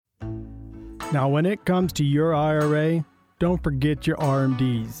Now, when it comes to your IRA, don't forget your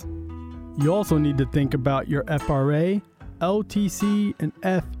RMDs. You also need to think about your FRA, LTC, and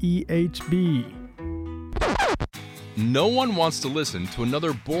FEHB. No one wants to listen to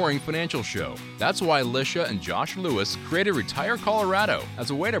another boring financial show. That's why Alicia and Josh Lewis created Retire Colorado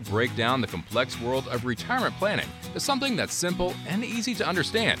as a way to break down the complex world of retirement planning to something that's simple and easy to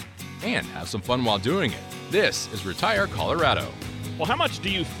understand, and have some fun while doing it. This is Retire Colorado. Well, how much do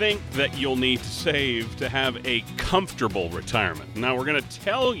you think that you'll need to save to have a comfortable retirement? Now, we're going to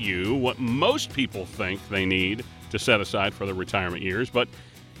tell you what most people think they need to set aside for their retirement years, but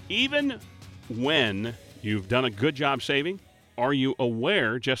even when you've done a good job saving, are you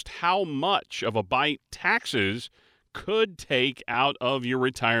aware just how much of a bite taxes could take out of your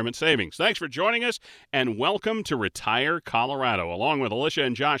retirement savings? Thanks for joining us, and welcome to Retire Colorado. Along with Alicia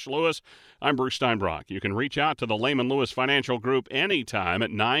and Josh Lewis, I'm Bruce Steinbrock. You can reach out to the Lehman Lewis Financial Group anytime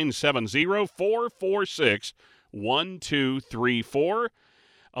at 970-446-1234.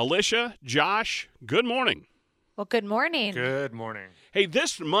 Alicia, Josh, good morning. Well, good morning. Good morning. Hey,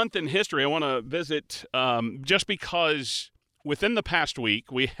 this month in history, I want to visit just because within the past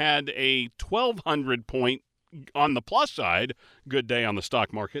week, we had a 1,200 point, on the plus side, good day on the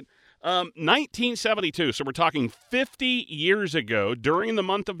stock market. 1972, so we're talking 50 years ago, during the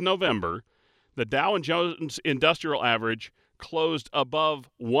month of November, the Dow Jones Industrial Average closed above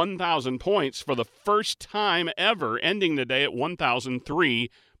 1,000 points for the first time ever, ending the day at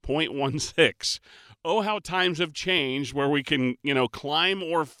 1,003.16. Oh, how times have changed where we can, climb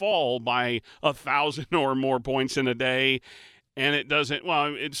or fall by 1,000 or more points in a day. And it doesn't,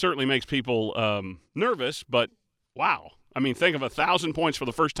 well, it certainly makes people nervous, but wow. I mean, think of 1,000 points for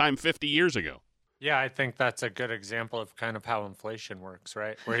the first time 50 years ago. Yeah, I think that's a good example of kind of how inflation works,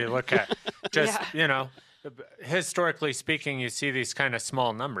 right? Where you look at just, historically speaking, you see these kind of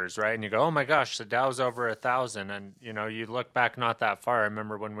small numbers, right? And you go, oh my gosh, the Dow's over 1,000. And, you look back not that far. I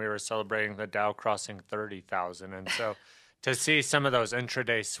remember when we were celebrating the Dow crossing 30,000. And so to see some of those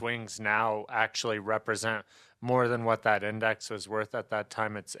intraday swings now actually represent more than what that index was worth at that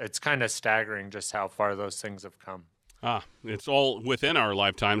time, it's kind of staggering just how far those things have come. It's all within our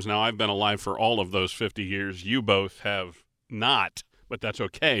lifetimes. Now, I've been alive for all of those 50 years. You both have not, but that's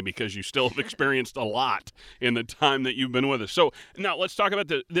okay because you still have experienced a lot in the time that you've been with us. So now let's talk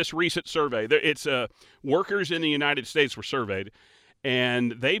about this recent survey. It's workers in the United States were surveyed,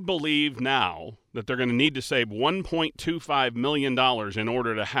 and they believe now that they're going to need to save $1.25 million in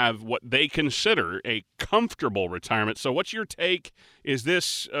order to have what they consider a comfortable retirement. So what's your take? Is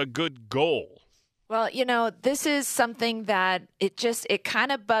this a good goal? Well, this is something that it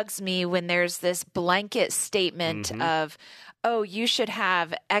kind of bugs me when there's this blanket statement of, oh, you should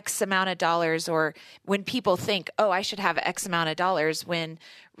have X amount of dollars, or when people think, oh, I should have X amount of dollars, when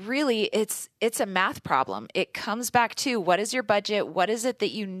really it's a math problem. It comes back to, what is your budget? What is it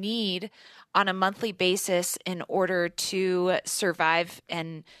that you need on a monthly basis in order to survive,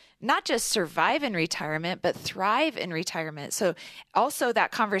 and not just survive in retirement, but thrive in retirement. So also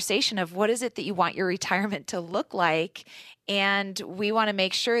that conversation of what is it that you want your retirement to look like? And we want to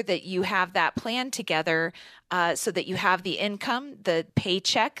make sure that you have that plan together so that you have the income, the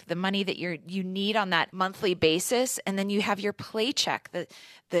paycheck, the money that you need on that monthly basis. And then you have your playcheck,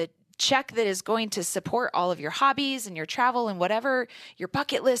 the check that is going to support all of your hobbies and your travel and whatever, your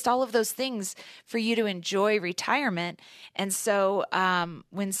bucket list, all of those things for you to enjoy retirement. And so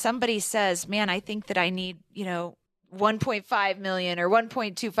when somebody says, man, I think that I need, 1.5 million or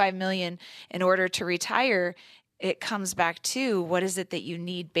 1.25 million in order to retire, it comes back to, what is it that you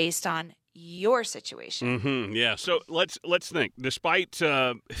need based on your situation? Yeah. So let's think. Despite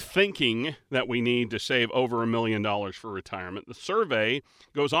thinking that we need to save over $1 million for retirement, the survey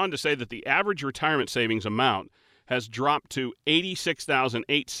goes on to say that the average retirement savings amount has dropped to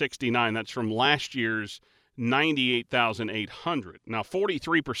 $86,869. That's from last year's $98,800. Now,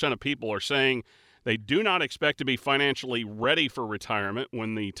 43% of people are saying they do not expect to be financially ready for retirement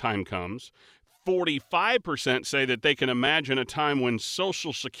when the time comes. 45% say that they can imagine a time when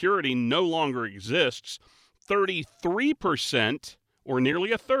Social Security no longer exists. 33%, or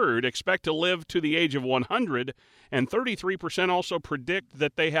nearly a third, expect to live to the age of 100, and 33% also predict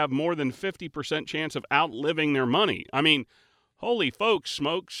that they have more than 50% chance of outliving their money. I mean, holy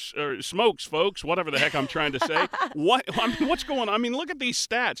smokes, folks, whatever the heck I'm trying to say. What's going on? I mean, look at these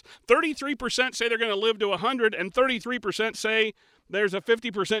stats. 33% say they're going to live to 100, and 33% say there's a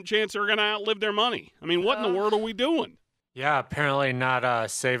 50% chance they're going to outlive their money. I mean, what in the world are we doing? Yeah, apparently not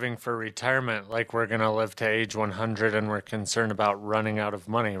saving for retirement like we're going to live to age 100 and we're concerned about running out of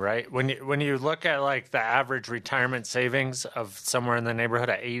money, right? When you look at like the average retirement savings of somewhere in the neighborhood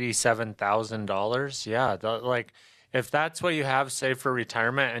of $87,000, yeah, like if that's what you have saved for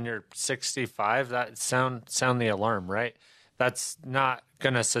retirement and you're 65, that sound the alarm, right? That's not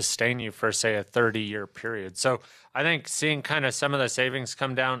going to sustain you for, say, a 30-year period. So I think seeing kind of some of the savings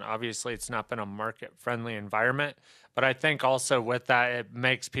come down, obviously it's not been a market-friendly environment, but I think also with that, it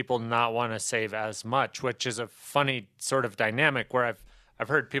makes people not want to save as much, which is a funny sort of dynamic where I've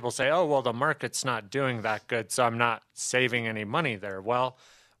heard people say, oh, well, the market's not doing that good, so I'm not saving any money there. Well,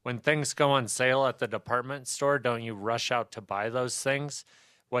 when things go on sale at the department store, don't you rush out to buy those things?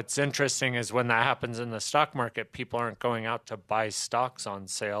 What's interesting is when that happens in the stock market, people aren't going out to buy stocks on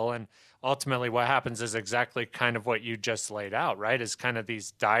sale. And ultimately what happens is exactly kind of what you just laid out, right? Is kind of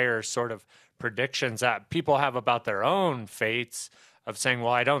these dire sort of predictions that people have about their own fates of saying,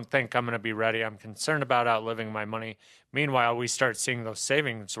 well, I don't think I'm going to be ready. I'm concerned about outliving my money. Meanwhile, we start seeing those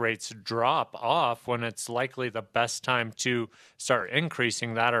savings rates drop off when it's likely the best time to start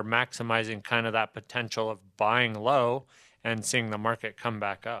increasing that or maximizing kind of that potential of buying low and seeing the market come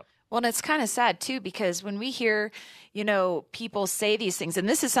back up. Well, and it's kind of sad too, because when we hear, people say these things, and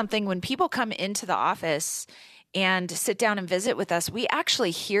this is something when people come into the office and sit down and visit with us, we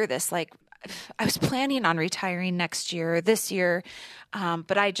actually hear this, like, I was planning on retiring next year, this year,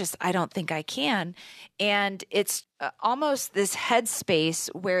 but I don't think I can. And it's almost this headspace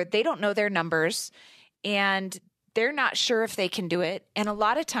where they don't know their numbers and they're not sure if they can do it. And a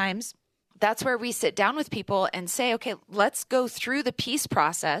lot of times that's where we sit down with people and say, okay, let's go through the peace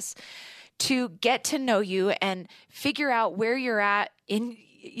process to get to know you and figure out where you're at in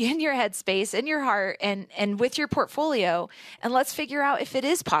your headspace, in your heart, and with your portfolio. And let's figure out if it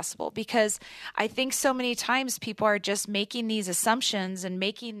is possible, because I think so many times people are just making these assumptions and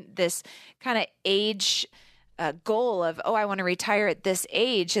making this kind of age goal of, oh, I want to retire at this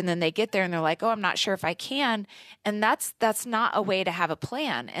age. And then they get there and they're like, oh, I'm not sure if I can. And that's not a way to have a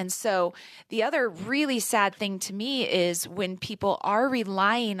plan. And so the other really sad thing to me is when people are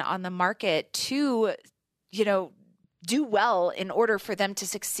relying on the market to, do well in order for them to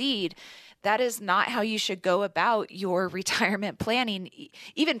succeed. That is not how you should go about your retirement planning,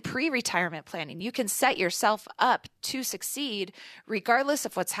 even pre-retirement planning. You can set yourself up to succeed regardless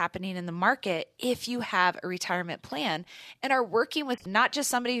of what's happening in the market if you have a retirement plan and are working with not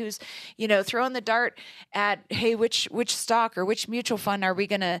just somebody who's, throwing the dart at, hey, which stock or which mutual fund are we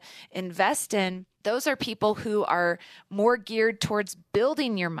going to invest in? Those are people who are more geared towards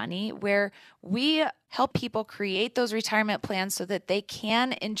building your money, where we help people create those retirement plans so that they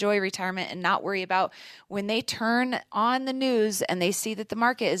can enjoy retirement and not worry about when they turn on the news and they see that the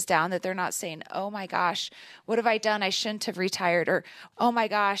market is down, that they're not saying, oh my gosh, what have I done? I shouldn't have retired. Or, oh my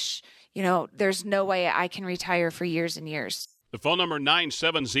gosh, there's no way I can retire for years and years. The phone number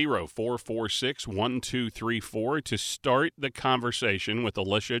 970-446-1234 to start the conversation with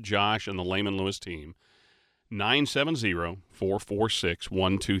Alicia, Josh, and the Lehman Lewis team.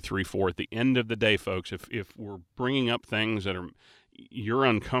 970-446-1234. At the end of the day, folks, if we're bringing up things that you're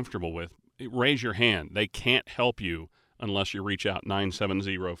uncomfortable with, raise your hand. They can't help you unless you reach out.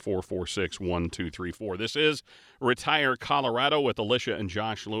 970-446-1234. This is Retire Colorado with Alicia and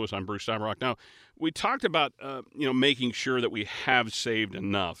Josh Lewis. I'm Bruce Steinbrock. Now, we talked about making sure that we have saved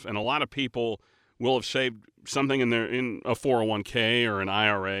enough, and a lot of people will have saved something in a 401k or an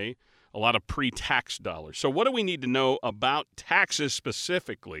IRA, a lot of pre-tax dollars. So what do we need to know about taxes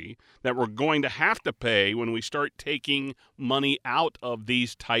specifically that we're going to have to pay when we start taking money out of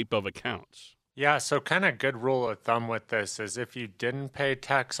these type of accounts? Yeah, so kind of good rule of thumb with this is if you didn't pay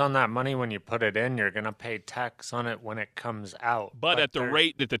tax on that money when you put it in, you're going to pay tax on it when it comes out. But at the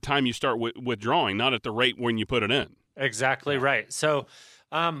rate at the time you start withdrawing, not at the rate when you put it in. Exactly right. So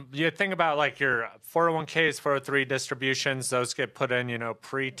you think about like your 401ks, 403 distributions, those get put in,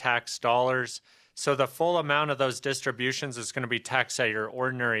 pre-tax dollars. So the full amount of those distributions is going to be taxed at your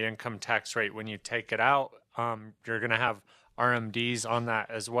ordinary income tax rate when you take it out. You're going to have RMDs on that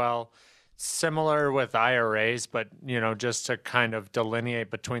as well. Similar with IRAs, but, just to kind of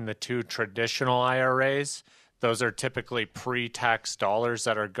delineate between the two traditional IRAs, those are typically pre-tax dollars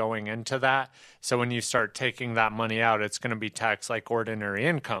that are going into that. So when you start taking that money out, it's going to be taxed like ordinary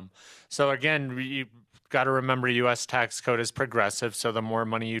income. So again, you got to remember U.S. tax code is progressive. So the more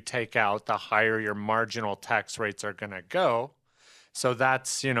money you take out, the higher your marginal tax rates are going to go. So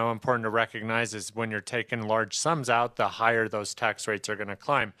that's, important to recognize is when you're taking large sums out, the higher those tax rates are going to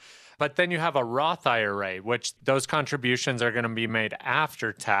climb. But then you have a Roth IRA, which those contributions are going to be made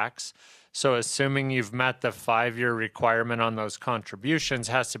after tax. So assuming you've met the 5-year requirement on those contributions,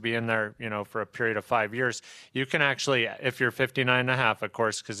 has to be in there, for a period of 5 years. You can actually, if you're 59 and a half, of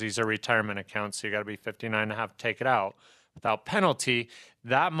course, because these are retirement accounts, so you got to be 59 and a half, take it out without penalty.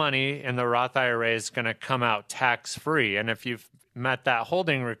 That money in the Roth IRA is going to come out tax-free. And if you've met that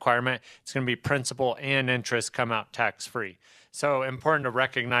holding requirement, it's going to be principal and interest come out tax-free. So important to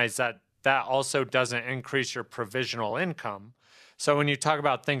recognize that that also doesn't increase your provisional income. So when you talk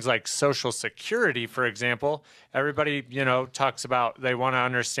about things like Social Security, for example, everybody, talks about they want to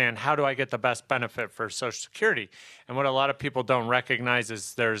understand, how do I get the best benefit for Social Security? And what a lot of people don't recognize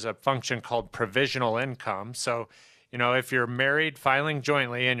is there's a function called provisional income. So, if you're married filing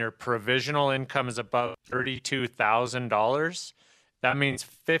jointly and your provisional income is above $32,000, that means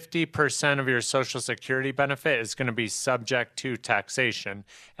 50% of your Social Security benefit is going to be subject to taxation.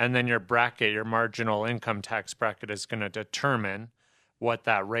 And then your bracket, your marginal income tax bracket, is going to determine what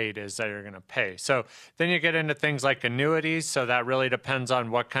that rate is that you're going to pay. So then you get into things like annuities. So that really depends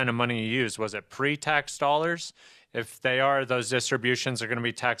on what kind of money you use. Was it pre-tax dollars? If they are, those distributions are going to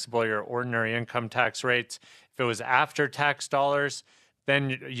be taxable at your ordinary income tax rates. If it was after-tax dollars,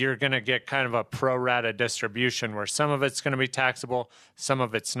 then you're going to get kind of a pro rata distribution where some of it's going to be taxable, some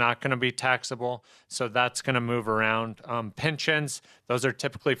of it's not going to be taxable. So that's going to move around. Pensions, those are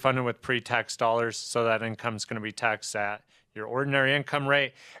typically funded with pre-tax dollars, so that income is going to be taxed at your ordinary income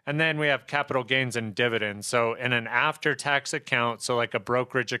rate. And then we have capital gains and dividends. So in an after-tax account, so like a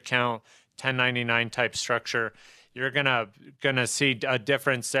brokerage account, 1099 type structure, you're gonna see a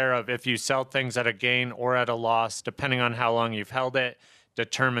difference there of if you sell things at a gain or at a loss, depending on how long you've held it,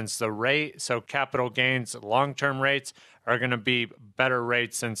 determines the rate. So capital gains, long-term rates are going to be better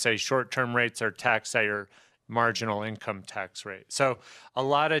rates than, say, short-term rates are taxed at your marginal income tax rate. So a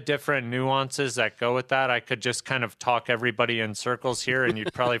lot of different nuances that go with that. I could just kind of talk everybody in circles here, and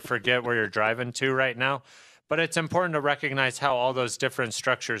you'd probably forget where you're driving to right now. But it's important to recognize how all those different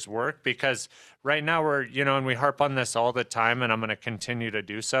structures work, because right now we're, and we harp on this all the time, and I'm going to continue to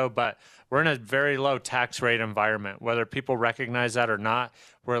do so, but we're in a very low tax rate environment. Whether people recognize that or not,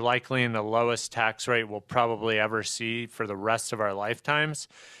 we're likely in the lowest tax rate we'll probably ever see for the rest of our lifetimes.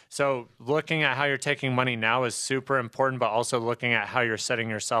 So looking at how you're taking money now is super important, but also looking at how you're setting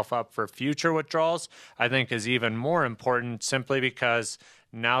yourself up for future withdrawals, I think, is even more important, simply because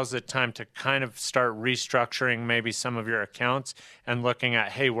now's the time to kind of start restructuring maybe some of your accounts and looking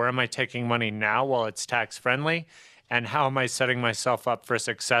at, hey, where am I taking money now while it's tax friendly? And how am I setting myself up for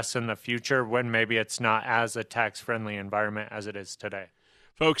success in the future when maybe it's not as a tax friendly environment as it is today?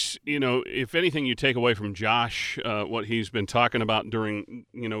 Folks, if anything you take away from Josh, what he's been talking about during,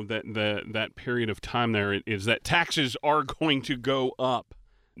 that period of time there, is that taxes are going to go up.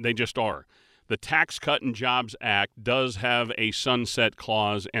 They just are. The Tax Cut and Jobs Act does have a sunset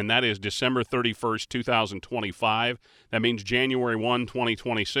clause, and that is December 31st, 2025. That means January 1,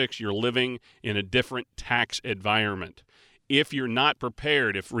 2026, you're living in a different tax environment. If you're not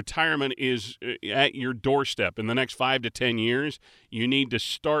prepared, if retirement is at your doorstep in the next 5 to 10 years, you need to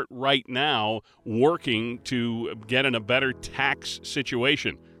start right now working to get in a better tax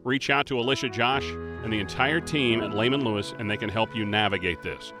situation. Reach out to Alicia, Josh, and the entire team at Lehman Lewis, and they can help you navigate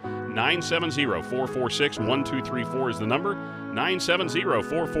this. 970-446-1234 is the number.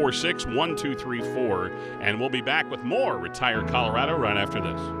 970-446-1234. And we'll be back with more Retire Colorado right after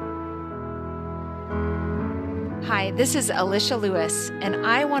this. Hi, this is Alicia Lewis, and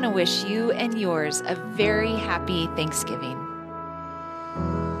I want to wish you and yours a very happy Thanksgiving.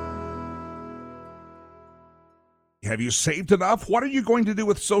 Have you saved enough? What are you going to do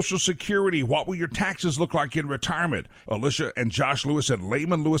with Social Security? What will your taxes look like in retirement? Alicia and Josh Lewis at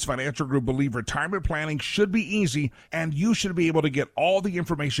Lehman Lewis Financial Group believe retirement planning should be easy, and you should be able to get all the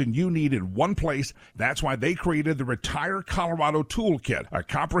information you need in one place. That's why they created the Retire Colorado Toolkit, a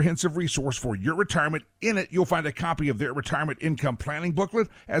comprehensive resource for your retirement. In it, you'll find a copy of their retirement income planning booklet,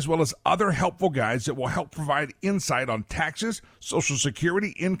 as well as other helpful guides that will help provide insight on taxes, Social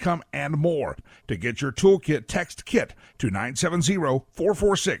Security, income, and more. To get your toolkit, text KIT to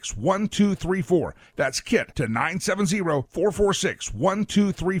 970-446-1234. That's KIT to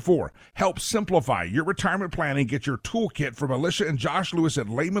 970-446-1234. Help simplify your retirement planning. Get your toolkit from Alicia and Josh Lewis at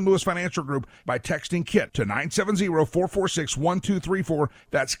Lehman Lewis Financial Group by texting KIT to 970-446-1234.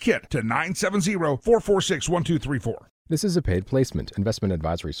 That's KIT to 970-446-1234. This is a paid placement. Investment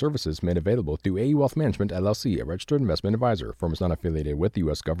advisory services made available through AE Wealth Management, LLC, a registered investment advisor. Firm is not affiliated with the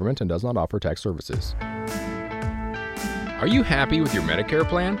U.S. government and does not offer tax services. Are you happy with your Medicare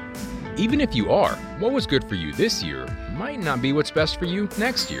plan? Even if you are, what was good for you this year might not be what's best for you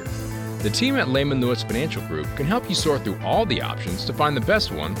next year. The team at Lehman Lewis Financial Group can help you sort through all the options to find the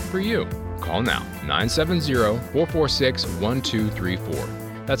best one for you. Call now,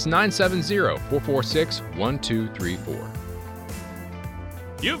 970-446-1234. That's 970-446-1234.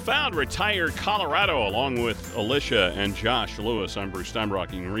 You found Retire Colorado along with Alicia and Josh Lewis. I'm Bruce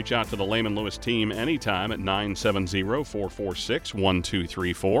Steinbrock. You can reach out to the Lehman Lewis team anytime at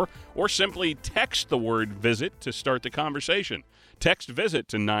 970-446-1234 or simply text the word VISIT to start the conversation. Text VISIT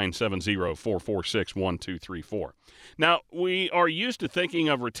to 970-446-1234. Now, we are used to thinking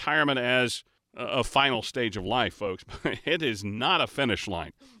of retirement as a final stage of life, folks, but it is not a finish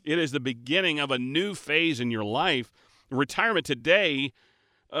line. It is the beginning of a new phase in your life. Retirement today,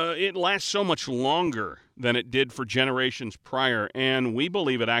 it lasts so much longer than it did for generations prior, and we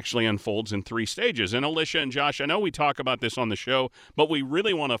believe it actually unfolds in 3 stages. And Alicia and Josh, I know we talk about this on the show, but we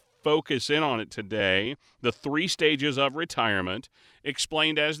really want to focus in on it today. The 3 stages of retirement,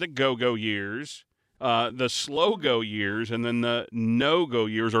 explained as the go-go years, the slow-go years, and then the no-go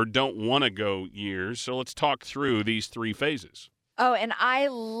years or don't-want-to-go years. So let's talk through these 3 phases. Oh, and I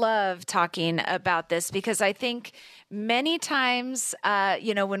love talking about this because I think many times,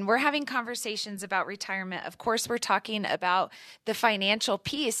 when we're having conversations about retirement, of course, we're talking about the financial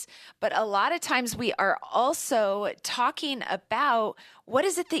piece, but a lot of times we are also talking about what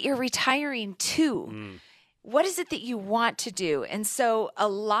is it that you're retiring to? What is it that you want to do? And so a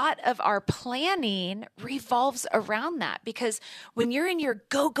lot of our planning revolves around that because when you're in your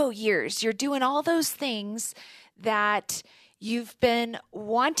go-go years, you're doing all those things that you've been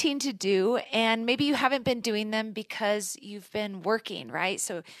wanting to do, and maybe you haven't been doing them because you've been working, right?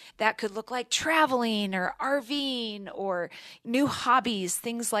 So that could look like traveling or RVing or new hobbies,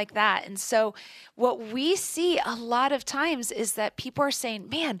 things like that. And so what we see a lot of times is that people are saying,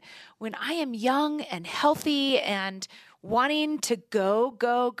 man, when I am young and healthy and wanting to go,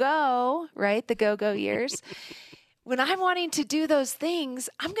 right? The go years. When I'm wanting to do those things,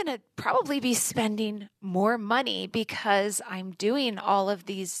 I'm going to probably be spending more money because I'm doing all of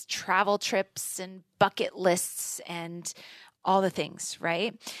these travel trips and bucket lists and all the things,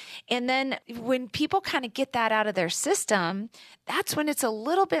 right? And then when people kind of get that out of their system, that's when it's a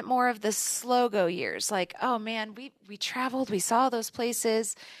little bit more of the slow go years. Like, oh man, we traveled, we saw those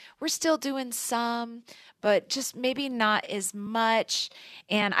places. We're still doing some, but just maybe not as much.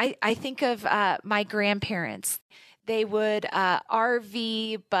 And I think of my grandparents. They would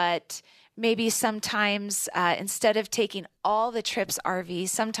RV, but maybe sometimes instead of taking all the trips RV,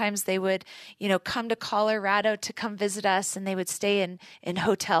 sometimes they would, come to Colorado to come visit us, and they would stay in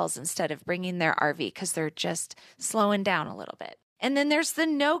hotels instead of bringing their RV because they're just slowing down a little bit. And then there's the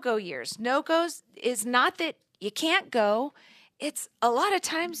no-go years. No-goes is not that you can't go. It's a lot of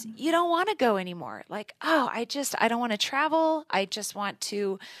times you don't want to go anymore. Like, oh, I don't want to travel. I just want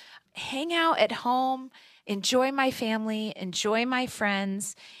to hang out at home, enjoy my family, enjoy my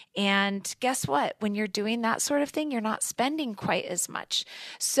friends. And guess what? When you're doing that sort of thing, you're not spending quite as much.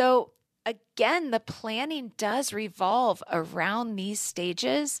 So again, the planning does revolve around these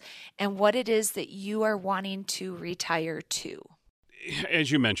stages and what it is that you are wanting to retire to. As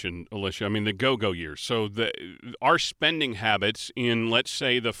you mentioned, Alicia, I mean, the go-go years. So our spending habits in, let's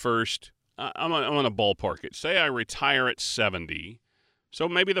say, the first, I'm going to ballpark it. Say I retire at 70. So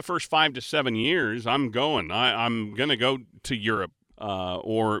maybe the first 5 to 7 years, I'm going. I'm going to go to Europe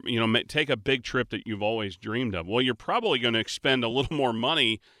or take a big trip that you've always dreamed of. Well, you're probably going to expend a little more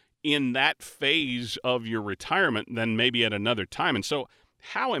money in that phase of your retirement than maybe at another time. And so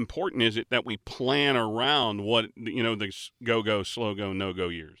how important is it that we plan around what, the go, slow go, no-go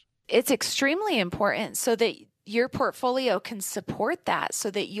years? It's extremely important so that your portfolio can support that,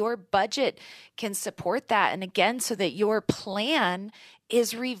 so that your budget can support that. And again, so that your plan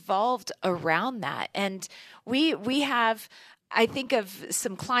is revolved around that. And we have, I think of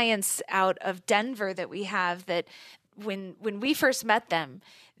some clients out of Denver that we have that when we first met them,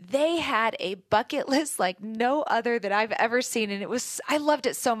 they had a bucket list like no other that I've ever seen. And I loved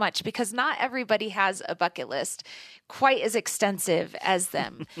it so much because not everybody has a bucket list quite as extensive as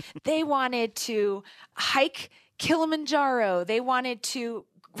them. They wanted to hike Kilimanjaro. They wanted to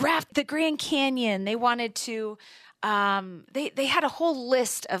raft the Grand Canyon. They wanted to, they had a whole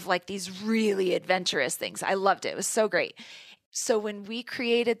list of like these really adventurous things. I loved it. It was so great. So when we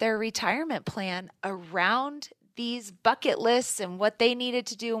created their retirement plan around these bucket lists and what they needed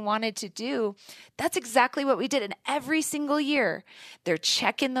to do and wanted to do, that's exactly what we did. And every single year, they're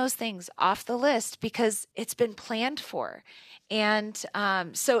checking those things off the list because it's been planned for. And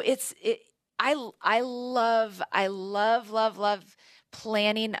so I love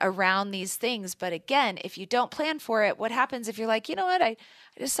planning around these things. But again, if you don't plan for it, what happens if you're like, you know what, I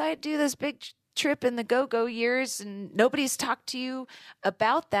decided to do this big trip in the go-go years and nobody's talked to you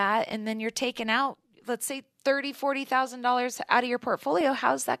about that, and then you're taking out, let's say, $30,000, $40,000 out of your portfolio.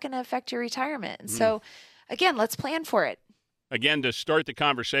 How's that going to affect your retirement? And so again, let's plan for it. Again, to start the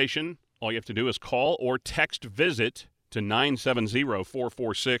conversation, all you have to do is call or text VISIT to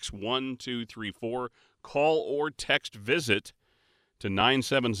 970-446-1234. Call or text VISIT to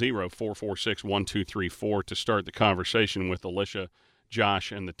 970-446-1234 to start the conversation with Alicia,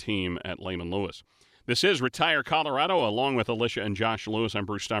 Josh, and the team at Lehman Lewis. This is Retire Colorado, along with Alicia and Josh Lewis. I'm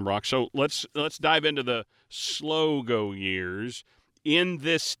Bruce Steinbrock. So let's dive into the slow-go years. In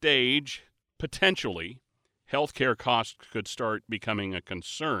this stage, potentially, healthcare costs could start becoming a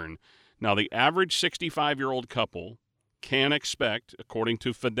concern. Now, the average 65-year-old couple can expect, according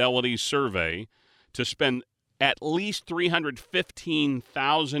to Fidelity's survey, to spend at least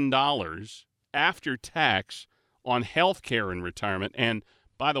 $315,000 after tax on health care in retirement. And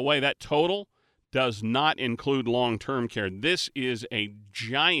by the way, that total does not include long-term care. This is a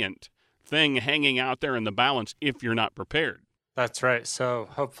giant thing hanging out there in the balance if you're not prepared. That's right. So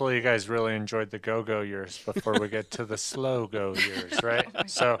hopefully you guys really enjoyed the go-go years before we get to the slow-go years, right?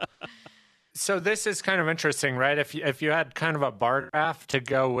 So this is kind of interesting, right? If you had kind of a bar graph to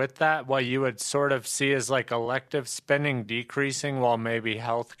go with that, what you would sort of see is like elective spending decreasing while maybe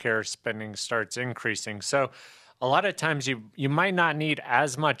healthcare spending starts increasing. So a lot of times you might not need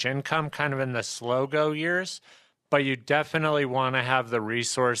as much income kind of in the slow-go years, but you definitely want to have the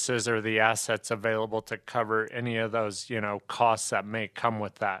resources or the assets available to cover any of those, costs that may come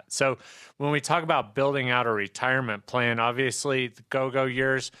with that. So when we talk about building out a retirement plan, obviously the go-go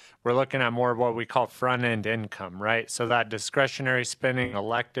years, we're looking at more of what we call front-end income, right? So that discretionary spending,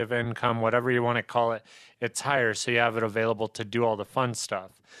 elective income, whatever you want to call it, it's higher, so you have it available to do all the fun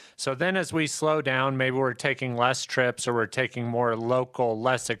stuff. So then as we slow down, maybe we're taking less trips or we're taking more local,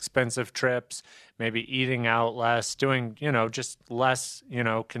 less expensive trips, maybe eating out less, doing, just less,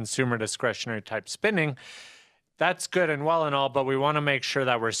 consumer discretionary type spending. That's good and well and all, but we want to make sure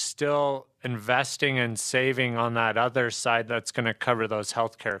that we're still investing and saving on that other side that's going to cover those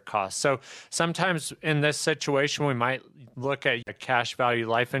healthcare costs. So sometimes in this situation, we might look at a cash value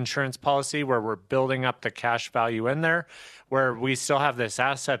life insurance policy where we're building up the cash value in there, where we still have this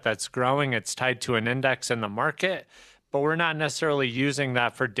asset that's growing. It's tied to an index in the market, but we're not necessarily using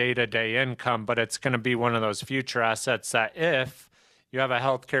that for day-to-day income, but it's going to be one of those future assets that if you have a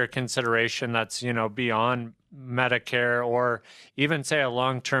healthcare consideration that's, beyond Medicare or even say a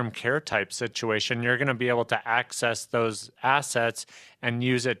long-term care type situation, you're going to be able to access those assets and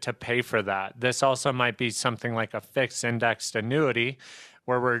use it to pay for that. This also might be something like a fixed indexed annuity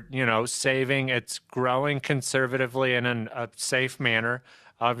where we're, saving, it's growing conservatively in a safe manner.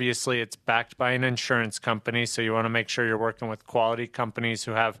 Obviously, it's backed by an insurance company, so you want to make sure you're working with quality companies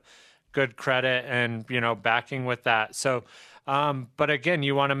who have good credit and, backing with that. So, but again,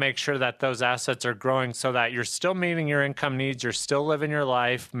 you want to make sure that those assets are growing so that you're still meeting your income needs, you're still living your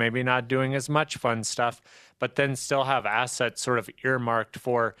life, maybe not doing as much fun stuff, but then still have assets sort of earmarked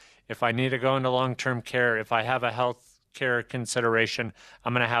for if I need to go into long-term care, if I have a health care consideration,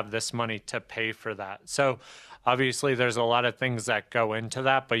 I'm going to have this money to pay for that. So obviously, there's a lot of things that go into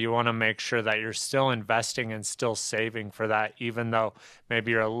that, but you want to make sure that you're still investing and still saving for that, even though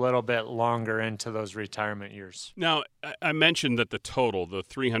maybe you're a little bit longer into those retirement years. Now, I mentioned that the total, the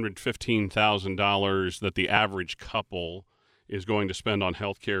 $315,000 that the average couple is going to spend on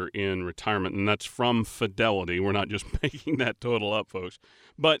healthcare in retirement, and that's from Fidelity. We're not just making that total up, folks.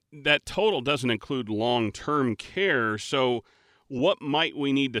 But that total doesn't include long-term care, so what might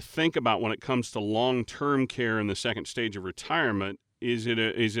we need to think about when it comes to long-term care in the second stage of retirement? Is it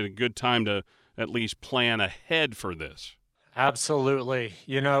a good time to at least plan ahead for this? Absolutely.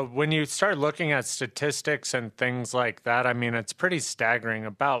 When you start looking at statistics and things like that, it's pretty staggering.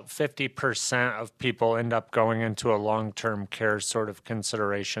 About 50% of people end up going into a long-term care sort of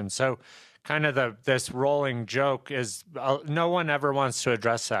consideration. So kind of this rolling joke is no one ever wants to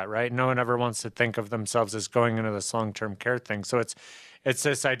address that, right? No one ever wants to think of themselves as going into this long-term care thing. So it's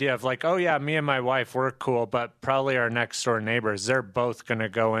this idea of like, oh yeah, me and my wife, we're cool, but probably our next door neighbors, they're both going to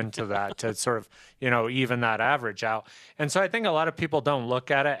go into that to sort of, even that average out. And so I think a lot of people don't look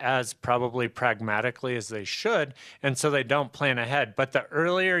at it as probably pragmatically as they should. And so they don't plan ahead. But the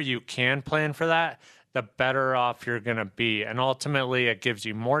earlier you can plan for that, the better off you're going to be. And ultimately, it gives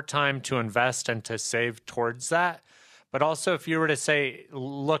you more time to invest and to save towards that. But also, if you were to say,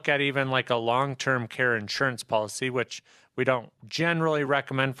 look at even like a long-term care insurance policy, which we don't generally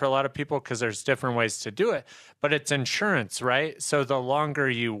recommend for a lot of people because there's different ways to do it, but it's insurance, right? So the longer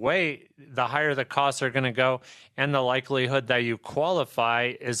you wait, the higher the costs are going to go, and the likelihood that you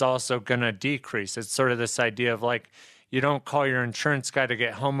qualify is also going to decrease. It's sort of this idea of like, you don't call your insurance guy to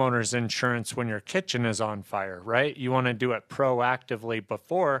get homeowners insurance when your kitchen is on fire, right? You want to do it proactively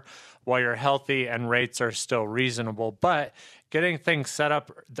before while you're healthy and rates are still reasonable. But getting things set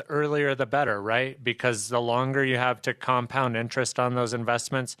up, the earlier the better, right? Because the longer you have to compound interest on those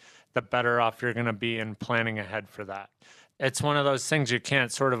investments, the better off you're going to be in planning ahead for that. It's one of those things you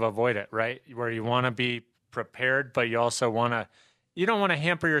can't sort of avoid it, right? Where you want to be prepared, but you also you don't want to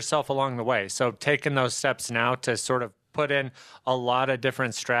hamper yourself along the way. So taking those steps now to sort of put in a lot of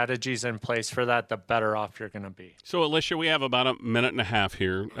different strategies in place for that, the better off you're going to be. So, Alicia, we have about a minute and a half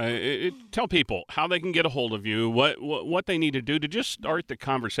here. Tell people how they can get a hold of you, what they need to do to just start the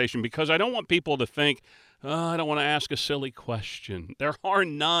conversation, because I don't want people to think, I don't want to ask a silly question. There are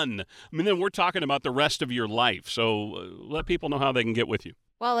none. I mean, then we're talking about the rest of your life. So let people know how they can get with you.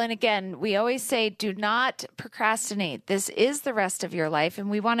 Well, and again, we always say do not procrastinate. This is the rest of your life, and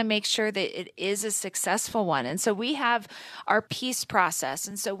we want to make sure that it is a successful one. And so we have our peace process.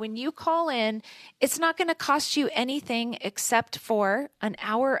 And so when you call in, it's not going to cost you anything except for an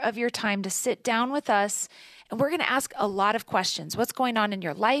hour of your time to sit down with us. And we're going to ask a lot of questions. What's going on in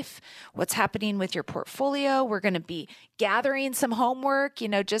your life? What's happening with your portfolio? We're going to be gathering some homework,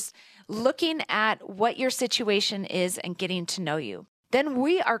 just looking at what your situation is and getting to know you. Then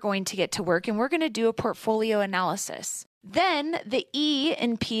we are going to get to work and we're going to do a portfolio analysis. Then the E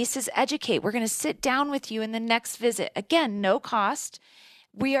in peace is educate. We're going to sit down with you in the next visit. Again, no cost.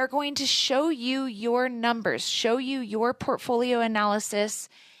 We are going to show you your numbers, show you your portfolio analysis,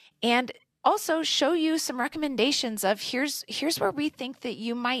 and also show you some recommendations of here's where we think that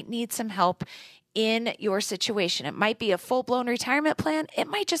you might need some help in your situation. It might be a full-blown retirement plan. It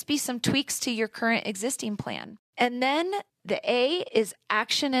might just be some tweaks to your current existing plan. And then the A is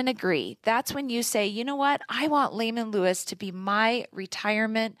action and agree. That's when you say, you know what? I want Lehman Lewis to be my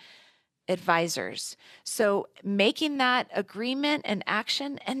retirement advisors. So making that agreement and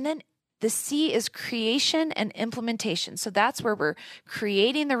action. And then the C is creation and implementation. So that's where we're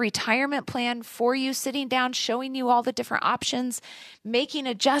creating the retirement plan for you, sitting down, showing you all the different options, making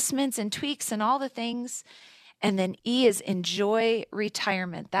adjustments and tweaks and all the things. And then E is enjoy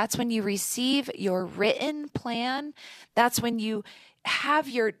retirement. That's when you receive your written plan. That's when you have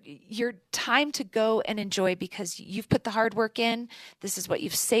your time to go and enjoy because you've put the hard work in. This is what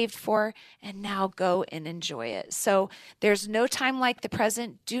you've saved for, and now go and enjoy it. So there's no time like the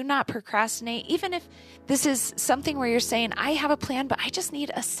present. Do not procrastinate. Even if this is something where you're saying, I have a plan, but I just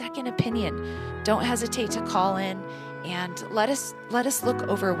need a second opinion. Don't hesitate to call in and let us look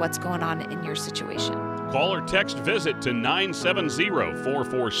over what's going on in your situation. Call or text visit to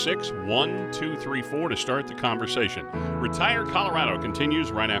 970-446-1234 to start the conversation. Retire Colorado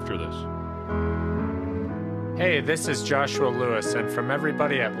continues right after this. Hey, this is Joshua Lewis, and from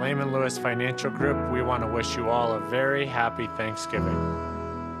everybody at Lehman Lewis Financial Group, we want to wish you all a very happy Thanksgiving.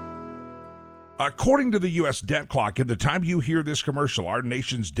 According to the U.S. debt clock, at the time you hear this commercial, our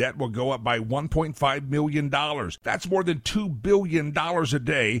nation's debt will go up by $1.5 million. That's more than $2 billion a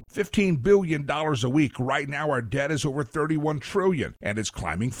day, $15 billion a week. Right now, our debt is over $31 trillion, and it's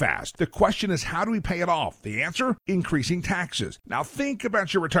climbing fast. The question is, how do we pay it off? The answer? Increasing taxes. Now, think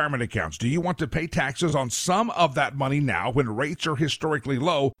about your retirement accounts. Do you want to pay taxes on some of that money now when rates are historically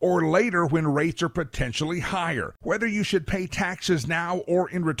low, or later when rates are potentially higher? Whether you should pay taxes now or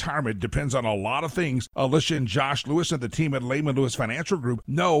in retirement depends on a lot of things. Alicia and Josh Lewis and the team at Lehman Lewis Financial Group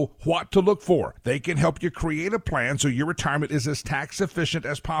know what to look for. They can help you create a plan so your retirement is as tax efficient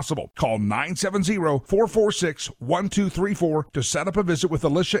as possible. Call 970-446-1234 to set up a visit with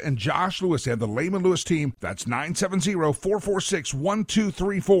Alicia and Josh Lewis and the Lehman Lewis team. That's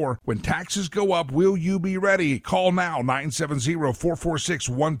 970-446-1234. When taxes go up, will you be ready? Call now,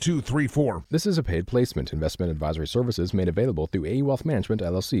 970-446-1234. This is a paid placement. Investment advisory services made available through AE Wealth Management,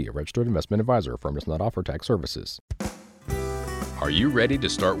 LLC, a registered investment advisor. Firm does not offer tax services. Are you ready to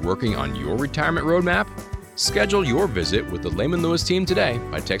start working on your retirement roadmap? Schedule your visit with the Lehman Lewis team today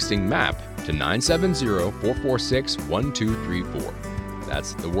by texting MAP to 970-446-1234.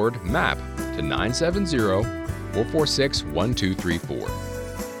 That's the word MAP to 970-446-1234.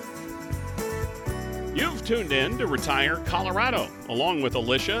 You've tuned in to Retire Colorado, along with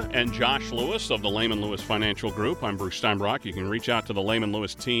Alicia and Josh Lewis of the Lehman Lewis Financial Group. I'm Bruce Steinbrock. You can reach out to the Lehman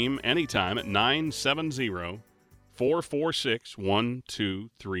Lewis team anytime at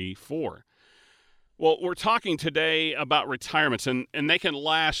 970-446-1234. Well, we're talking today about retirements, and they can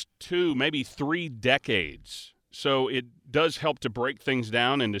last 2, maybe 3 decades. So it does help to break things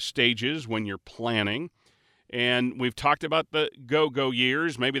down into stages when you're planning. And we've talked about the go-go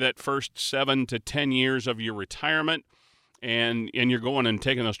years, maybe that first 7 to 10 years of your retirement, and you're going and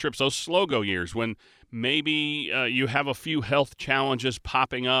taking those trips, those slow-go years when maybe you have a few health challenges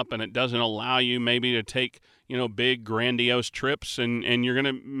popping up and it doesn't allow you maybe to take, big grandiose trips, and you're going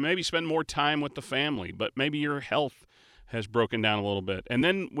to maybe spend more time with the family, but maybe your health has broken down a little bit. And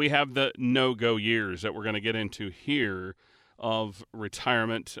then we have the no-go years that we're going to get into here of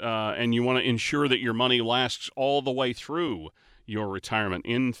retirement, and you want to ensure that your money lasts all the way through your retirement,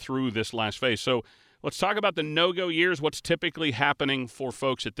 through this last phase. So let's talk about the no-go years, what's typically happening for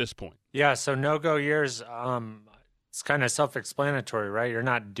folks at this point. Yeah, so no-go years, it's kind of self-explanatory, right? You're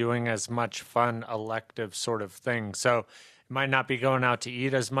not doing as much fun, elective sort of thing. So you might not be going out to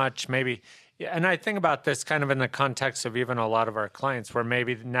eat as much, maybe. And I think about this kind of in the context of even a lot of our clients where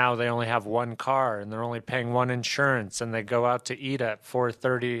maybe now they only have one car and they're only paying one insurance and they go out to eat at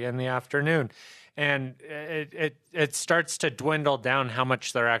 4:30 in the afternoon. And it starts to dwindle down how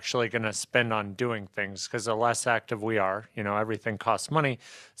much they're actually going to spend on doing things, because the less active we are, everything costs money,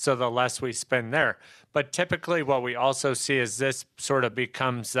 so the less we spend there. But typically what we also see is this sort of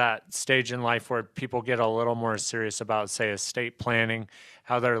becomes that stage in life where people get a little more serious about, say, estate planning,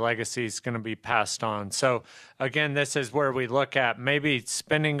 how their legacy is going to be passed on. So again, this is where we look at maybe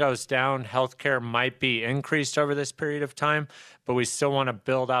spending goes down, healthcare might be increased over this period of time, but we still want to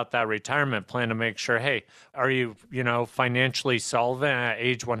build out that retirement plan to make sure, hey, are you, financially solvent at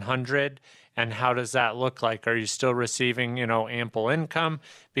age 100? And how does that look like? Are you still receiving, ample income?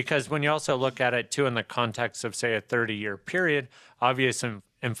 Because when you also look at it too in the context of, say, a 30-year period, obviously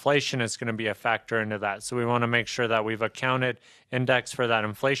inflation is going to be a factor into that. So we want to make sure that we've indexed for that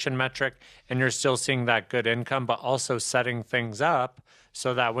inflation metric, and you're still seeing that good income, but also setting things up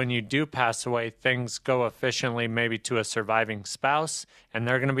so that when you do pass away, things go efficiently maybe to a surviving spouse, and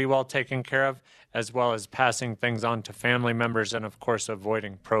they're going to be well taken care of, as well as passing things on to family members and, of course,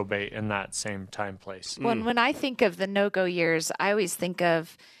 avoiding probate in that same time place. When I think of the no-go years, I always think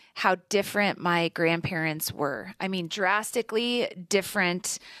of how different my grandparents were. I mean, drastically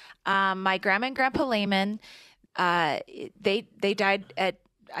different. My grandma and grandpa Lehman, they died at,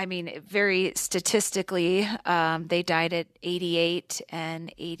 very statistically, they died at 88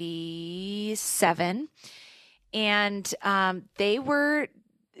 and 87. And they were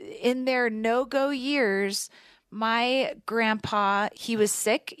in their no-go years. My grandpa, he was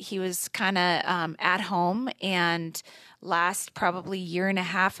sick. He was kind of at home, and last probably year and a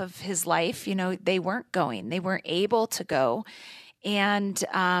half of his life, they weren't going. They weren't able to go. And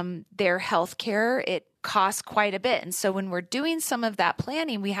their health care, it costs quite a bit. And so when we're doing some of that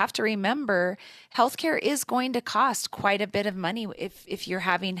planning, we have to remember healthcare is going to cost quite a bit of money if you're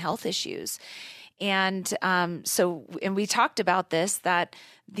having health issues. And and we talked about this, that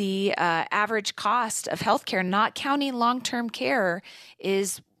the average cost of healthcare, not counting long-term care,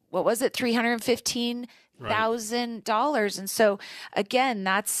 is, what was it, $315,000. And so again,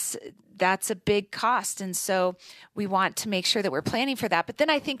 that's a big cost. And so we want to make sure that we're planning for that. But then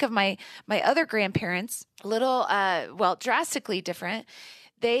I think of my other grandparents, drastically different.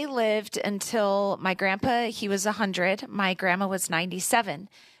 They lived until my grandpa, he was 100. My grandma was 97.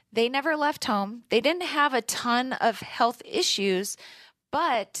 They never left home. They didn't have a ton of health issues,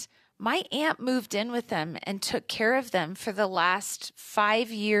 but my aunt moved in with them and took care of them for the last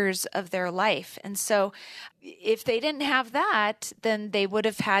 5 years of their life. And so if they didn't have that, then they would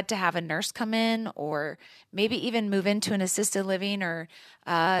have had to have a nurse come in, or maybe even move into an assisted living or,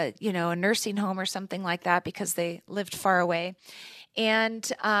 a nursing home or something like that, because they lived far away. And,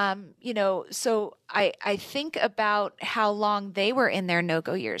 so I think about how long they were in their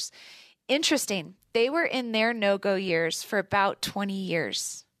no-go years. Interesting. They were in their no-go years for about 20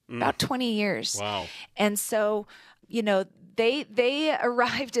 years. About 20 years. Wow. And so, they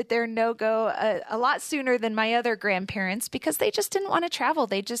arrived at their no-go a lot sooner than my other grandparents, because they just didn't want to travel.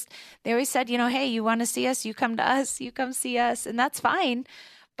 They always said, hey, you want to see us? You come to us, you come see us, and that's fine.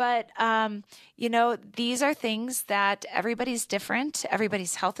 But, these are things that everybody's different.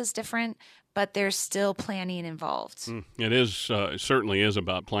 Everybody's health is different, but there's still planning involved. It is certainly is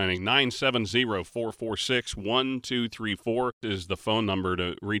about planning. 970-446-1234 is the phone number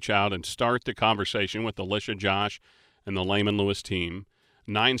to reach out and start the conversation with Alicia, Josh, and the Lehman Lewis team.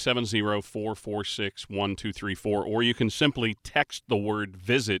 970-446-1234, or you can simply text the word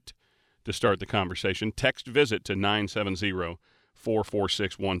visit to start the conversation. Text visit to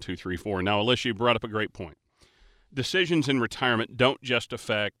 970-446-1234. Now, Alicia, you brought up a great point. Decisions in retirement don't just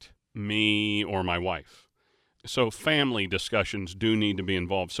affect me or my wife. So family discussions do need to be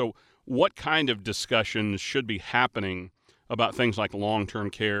involved. So what kind of discussions should be happening about things like long-term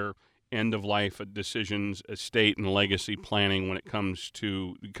care, end-of-life decisions, estate and legacy planning when it comes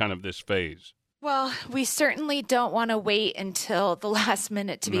to kind of this phase? Well, we certainly don't want to wait until the last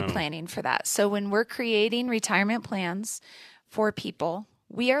minute to be planning for that. So when we're creating retirement plans for people,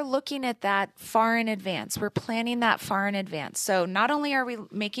 we are looking at that far in advance. We're planning that far in advance. So not only are we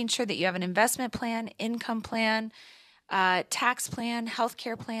making sure that you have an investment plan, income plan, tax plan,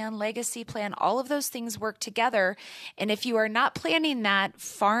 healthcare plan, legacy plan, all of those things work together. And if you are not planning that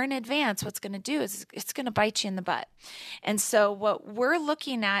far in advance, what's going to do is it's going to bite you in the butt. And so what we're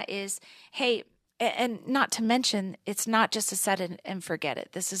looking at is, hey, and not to mention, it's not just a set and forget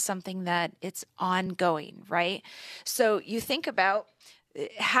it. This is something that it's ongoing, right? So you think about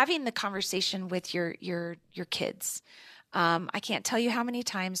having the conversation with your kids. I can't tell you how many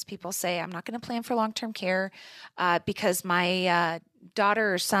times people say, I'm not going to plan for long-term care because my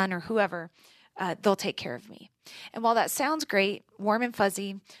daughter or son or whoever, they'll take care of me. And while that sounds great, warm and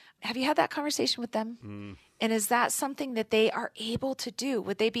fuzzy, have you had that conversation with them? And is that something that they are able to do?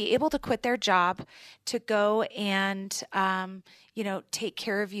 Would they be able to quit their job to go and, take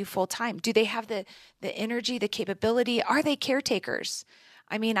care of you full time? Do they have the energy, the capability? Are they caretakers?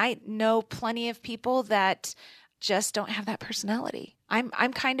 I mean, I know plenty of people that just don't have that personality.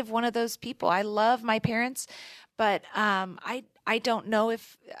 I'm kind of one of those people. I love my parents, but I don't know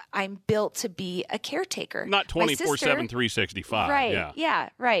if I'm built to be a caretaker. Not 24/7, 365. Right. Yeah.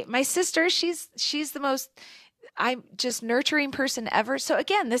 Right. My sister, she's the most I'm just nurturing person ever. So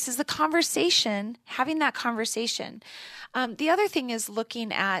again, this is the conversation, having that conversation. The other thing is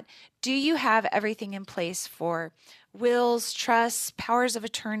looking at, do you have everything in place for wills, trusts, powers of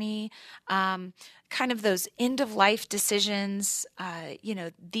attorney, kind of those end-of-life decisions?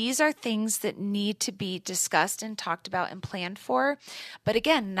 These are things that need to be discussed and talked about and planned for. But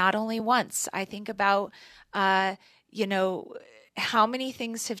again, not only once. I think about, how many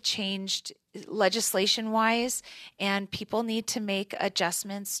things have changed legislation-wise, and people need to make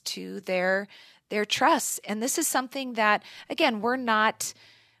adjustments to their trusts. And this is something that, again, we're not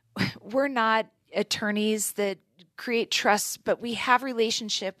attorneys that create trusts, but we have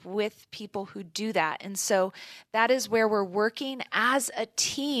relationship with people who do that. And so that is where we're working as a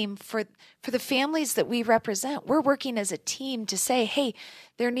team for the families that we represent. We're working as a team to say, hey,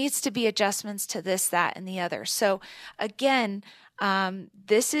 there needs to be adjustments to this, that, and the other. So again,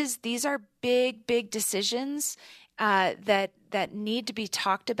 these are big decisions that need to be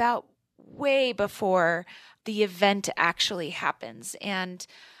talked about way before the event actually happens. And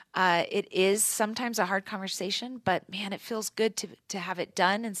it is sometimes a hard conversation, but man, it feels good to have it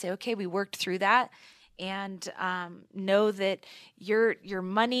done and say, okay, we worked through that, and know that your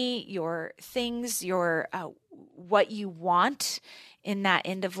money, your things, your what you want in that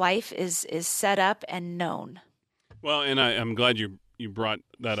end of life is set up and known. Well, and I'm glad you brought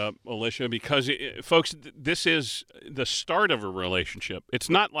that up, Alicia, because folks, this is the start of a relationship. It's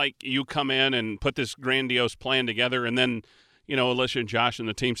not like you come in and put this grandiose plan together and then Alicia and Josh and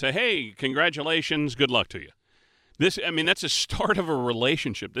the team say, hey, congratulations, good luck to you. That's a start of a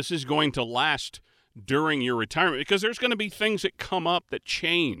relationship. This is going to last during your retirement because there's going to be things that come up that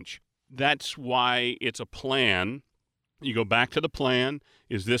change. That's why it's a plan. You go back to the plan.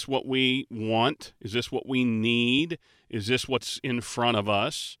 Is this what we want? Is this what we need? Is this what's in front of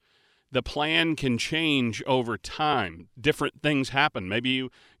us? The plan can change over time. Different things happen. Maybe you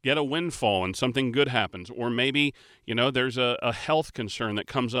get a windfall and something good happens. Or maybe, there's a health concern that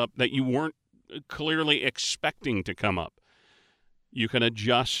comes up that you weren't clearly expecting to come up. You can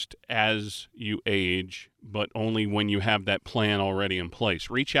adjust as you age, but only when you have that plan already in place.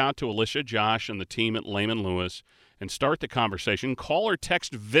 Reach out to Alicia, Josh, and the team at Lehman Lewis and start the conversation. Call or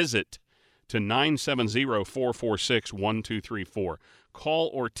text VISIT to 970-446-1234.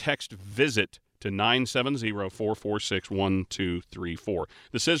 Call or text VISIT to 970-446-1234.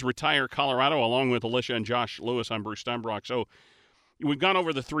 This is Retire Colorado, along with Alicia and Josh Lewis. I'm Bruce Steinbrock. So we've gone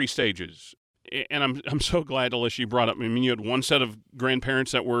over the three stages, and I'm so glad, Alicia, you brought up. You had one set of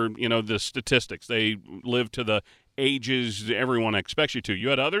grandparents that were, the statistics. They lived to the ages everyone expects you to. You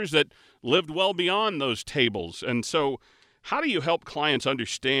had others that lived well beyond those tables. And so how do you help clients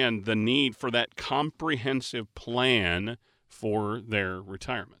understand the need for that comprehensive plan for their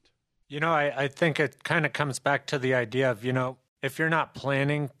retirement? I think it kind of comes back to the idea of, if you're not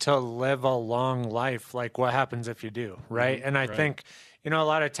planning to live a long life, like what happens if you do, right? Mm-hmm. And I think, a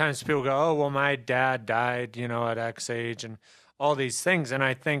lot of times people go, oh, well, my dad died, at X age and all these things. And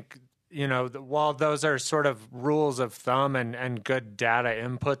I think, while those are sort of rules of thumb and good data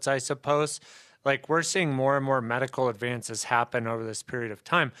inputs, I suppose, Like, we're seeing more and more medical advances happen over this period of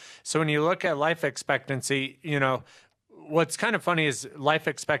time. So when you look at life expectancy, what's kind of funny is life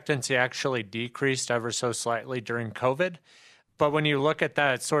expectancy actually decreased ever so slightly during COVID. But when you look at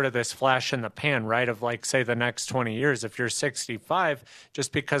that, it's sort of this flash in the pan, right, of like, say, the next 20 years. If you're 65,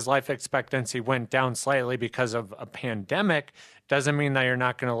 just because life expectancy went down slightly because of a pandemic doesn't mean that you're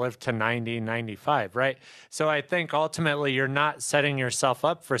not going to live to 90, 95, right? So I think ultimately you're not setting yourself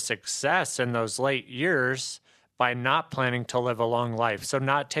up for success in those late years by not planning to live a long life. So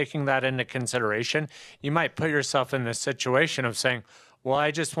not taking that into consideration, you might put yourself in this situation of saying, well,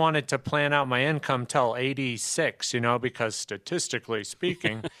 I just wanted to plan out my income till 86, because statistically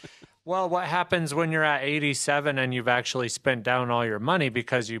speaking, well, what happens when you're at 87 and you've actually spent down all your money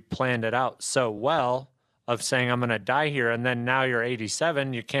because you planned it out so well of saying, I'm going to die here, and then now you're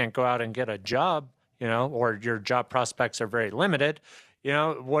 87, you can't go out and get a job, or your job prospects are very limited.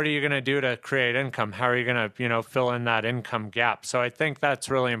 What are you going to do to create income? How are you going to, fill in that income gap? So I think that's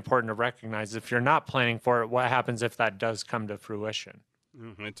really important to recognize. If you're not planning for it, what happens if that does come to fruition?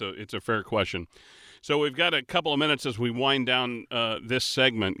 It's a fair question. So we've got a couple of minutes as we wind down this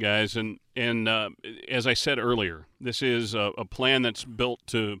segment, guys. And as I said earlier, this is a plan that's built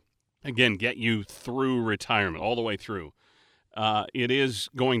to, again, get you through retirement, all the way through. It is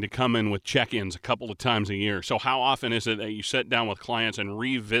going to come in with check-ins a couple of times a year. So how often is it that you sit down with clients and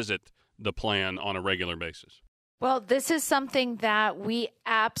revisit the plan on a regular basis? Well, this is something that we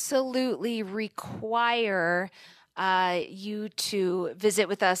absolutely require you to visit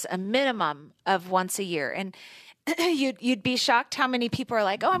with us a minimum of once a year. And you'd be shocked how many people are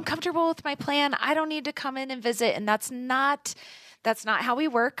like, oh, I'm comfortable with my plan. I don't need to come in and visit. And that's not how we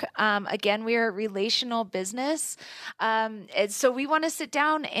work. Again, we are a relational business. And so we want to sit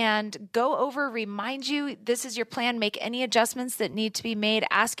down and go over, remind you, this is your plan, make any adjustments that need to be made,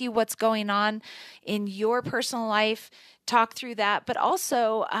 ask you what's going on in your personal life, talk through that. But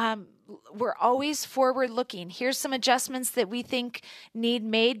also, we're always forward looking. Here's some adjustments that we think need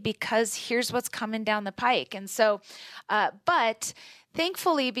made because here's what's coming down the pike. And so, but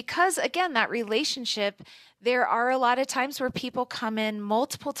thankfully, because again, that relationship, there are a lot of times where people come in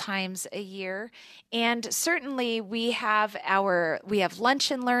multiple times a year. And certainly we have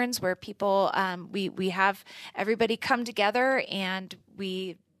lunch and learns where people, we have everybody come together and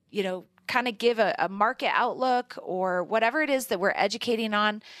we, kind of give a market outlook or whatever it is that we're educating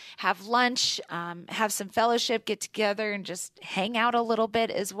on, have lunch, have some fellowship, get together and just hang out a little bit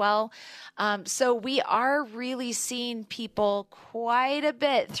as well. So we are really seeing people quite a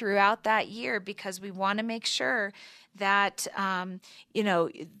bit throughout that year because we want to make sure that,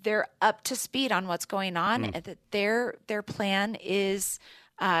 they're up to speed on what's going on and that their plan is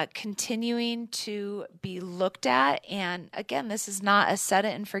continuing to be looked at. And again, this is not a set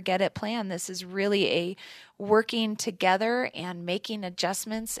it and forget it plan. This is really a working together and making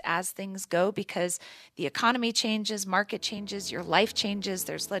adjustments as things go because the economy changes, market changes, your life changes,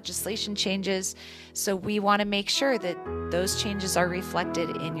 there's legislation changes. So we want to make sure that those changes are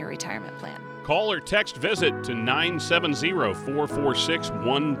reflected in your retirement plan. Call or text visit to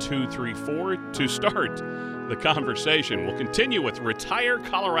 970-446-1234 to start the conversation. We'll continue with Retire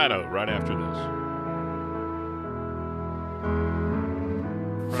Colorado right after this.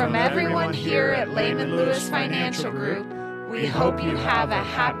 From everyone here at Lehman Lewis Financial Group, we hope you have a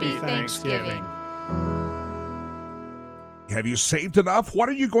happy Thanksgiving. Have you saved enough? What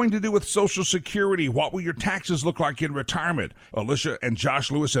are you going to do with Social Security? What will your taxes look like in retirement? Alicia and Josh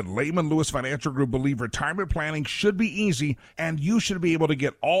Lewis at Lehman Lewis Financial Group believe retirement planning should be easy, and you should be able to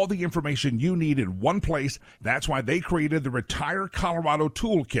get all the information you need in one place. That's why they created the Retire Colorado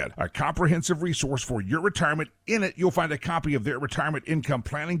Toolkit, a comprehensive resource for your retirement. In it, you'll find a copy of their retirement income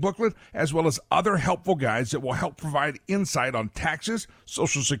planning booklet, as well as other helpful guides that will help provide insight on taxes,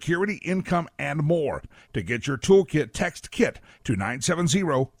 Social Security, income, and more. To get your toolkit, text KIT to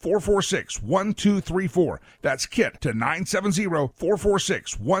 970-446-1234. That's KIT to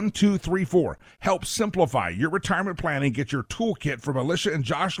 970-446-1234. Help simplify your retirement planning. Get your toolkit from Alicia and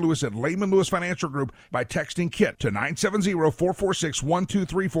Josh Lewis at Lehman Lewis Financial Group by texting KIT to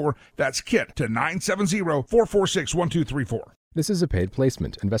 970-446-1234. That's KIT to 970-446-1234. This is a paid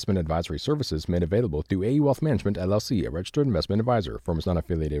placement. Investment advisory services made available through AE Wealth Management, LLC, a registered investment advisor. Firm is not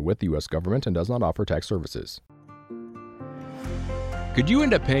affiliated with the U.S. government and does not offer tax services. Could you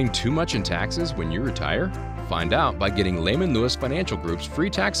end up paying too much in taxes when you retire? Find out by getting Lehman Lewis Financial Group's free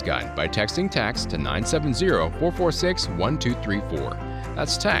tax guide by texting TAX to 970-446-1234.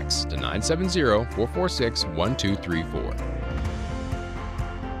 That's TAX to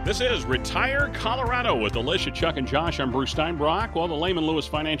 970-446-1234. This is Retire Colorado with Alicia, Chuck, and Josh. I'm Bruce Steinbrock. Well, the Lehman Lewis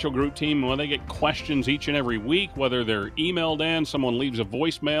Financial Group team, well, they get questions each and every week, whether they're emailed in, someone leaves a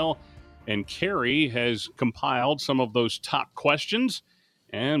voicemail, and Carrie has compiled some of those top questions,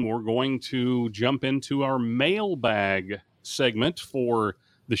 and we're going to jump into our mailbag segment for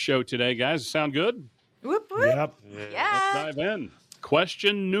the show today, guys. Sound good? Whoop, whoop. Yep. Yeah. Let's dive in.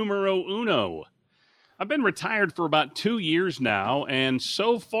 Question numero uno. I've been retired for about 2 years now, and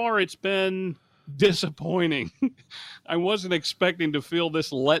so far it's been disappointing. I wasn't expecting to feel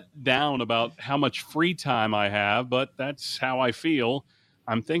this let down about how much free time I have, but that's how I feel.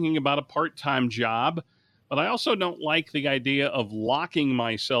 I'm thinking about a part-time job, but I also don't like the idea of locking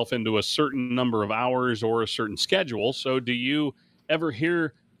myself into a certain number of hours or a certain schedule. So do you ever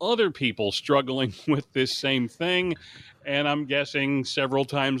hear other people struggling with this same thing? And I'm guessing several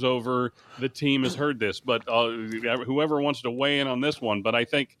times over the team has heard this, but whoever wants to weigh in on this one. But I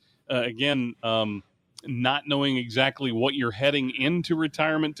think, again, not knowing exactly what you're heading into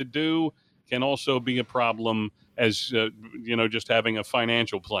retirement to do can also be a problem as, just having a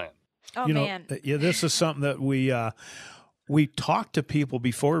financial plan. Oh, man. This is something that we talk to people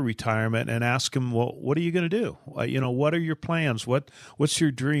before retirement and ask them, well, what are you going to do? What are your plans? What's your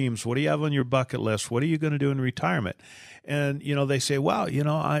dreams? What do you have on your bucket list? What are you going to do in retirement? And, they say, well,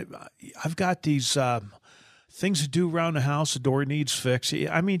 I've got these things to do around the house. The door needs fixed.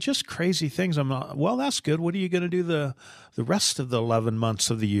 I mean, just crazy things. I'm not, well, that's good. What are you going to do the rest of the 11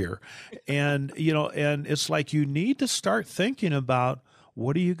 months of the year? And, and it's like you need to start thinking about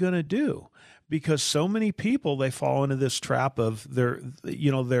what are you going to do? Because so many people, they fall into this trap of their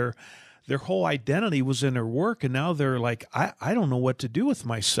whole identity was in their work, and now they're like, I don't know what to do with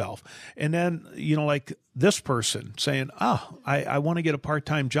myself. And then, like this person saying, I want to get a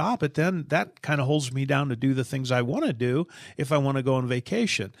part-time job, but then that kind of holds me down to do the things I want to do if I want to go on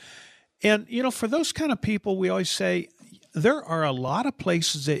vacation. And, for those kind of people, we always say, there are a lot of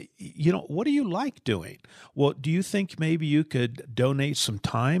places that, what do you like doing? Well, do you think maybe you could donate some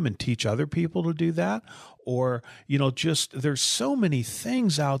time and teach other people to do that? Or, there's so many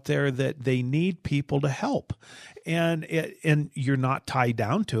things out there that they need people to help. And you're not tied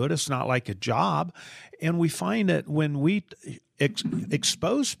down to it. It's not like a job. And we find that when we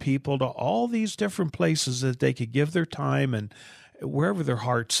expose people to all these different places that they could give their time and wherever their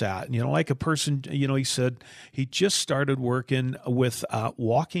heart's at. Like a person, he said he just started working with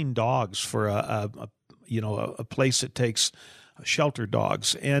walking dogs for a place that takes shelter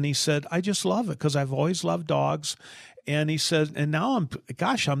dogs. And he said, I just love it because I've always loved dogs. And he said, and now I'm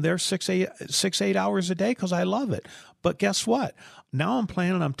there 6-8 hours a day because I love it. But guess what? Now I'm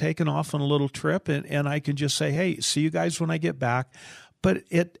planning, I'm taking off on a little trip and I can just say, hey, see you guys when I get back. But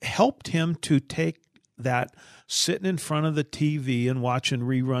it helped him to take that sitting in front of the TV and watching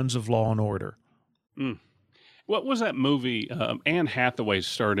reruns of Law and Order. What was that movie? Anne Hathaway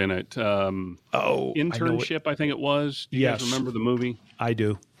starred in it. Internship, I think it was. Do you guys remember the movie? I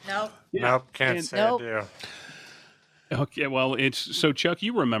do. Nope. Nope. Can't say I do. Okay, well, so Chuck,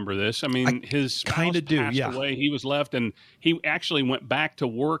 you remember this. I mean, his spouse passed away. He was left, and he actually went back to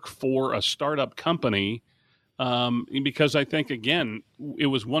work for a startup company because I think, again, it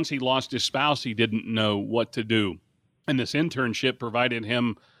was once he lost his spouse, he didn't know what to do. And this internship provided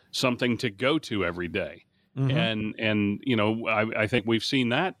him something to go to every day. Mm-hmm. And I think we've seen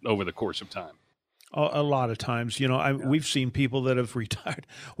that over the course of time. A lot of times, we've seen people that have retired.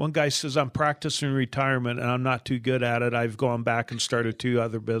 One guy says, I'm practicing retirement and I'm not too good at it. I've gone back and started 2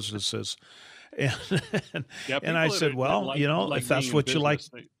 other businesses. And I said, well, if that's what you like,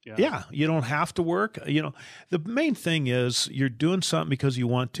 you don't have to work. The main thing is you're doing something because you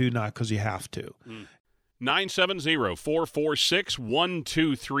want to, not because you have to.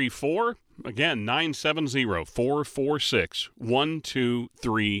 970-446-1234. Again,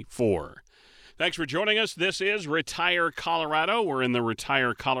 970-446-1234. Thanks for joining us. This is Retire Colorado. We're in the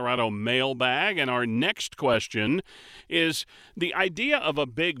Retire Colorado mailbag, and our next question is, the idea of a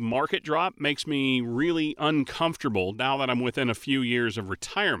big market drop makes me really uncomfortable now that I'm within a few years of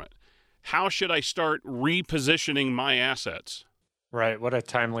retirement. How should I start repositioning my assets? Right. What a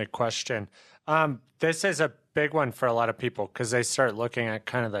timely question. This is a big one for a lot of people because they start looking at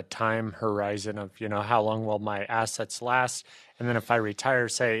kind of the time horizon of, how long will my assets last? And then if I retire,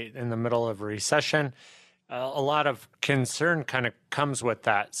 say, in the middle of a recession, a lot of concern kind of comes with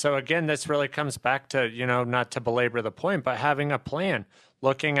that. So again, this really comes back to, not to belabor the point, but having a plan,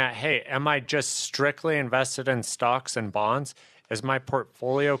 looking at, hey, am I just strictly invested in stocks and bonds? Is my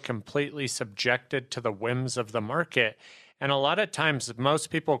portfolio completely subjected to the whims of the market? And a lot of times, most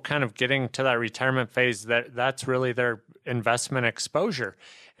people kind of getting to that retirement phase, that's really their investment exposure.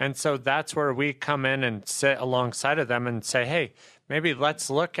 And so that's where we come in and sit alongside of them and say, hey, maybe let's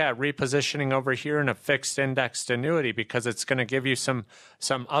look at repositioning over here in a fixed indexed annuity, because it's going to give you some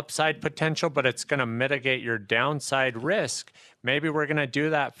upside potential, but it's going to mitigate your downside risk. Maybe we're going to do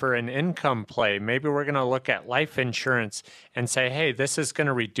that for an income play. Maybe we're going to look at life insurance and say, hey, this is going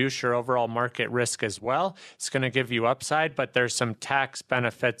to reduce your overall market risk as well. It's going to give you upside, but there's some tax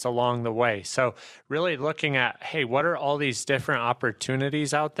benefits along the way. So really looking at, hey, what are all these different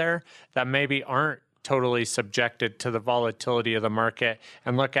opportunities out there that maybe aren't totally subjected to the volatility of the market,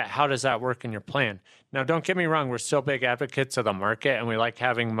 and look at how does that work in your plan. Now, don't get me wrong, we're still big advocates of the market, and we like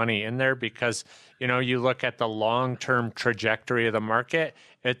having money in there because, you look at the long-term trajectory of the market,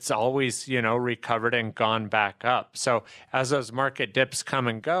 it's always, recovered and gone back up. So as those market dips come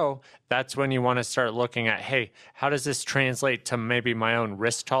and go, that's when you want to start looking at, hey, how does this translate to maybe my own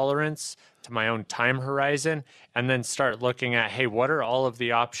risk tolerance, to my own time horizon, and then start looking at, hey, what are all of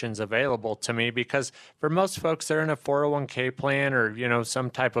the options available to me? Because for most folks, they're in a 401k plan or, some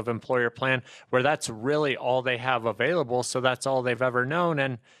type of employer plan where that's really all they have available. So that's all they've ever known.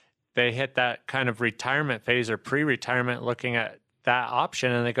 And they hit that kind of retirement phase or pre-retirement looking at that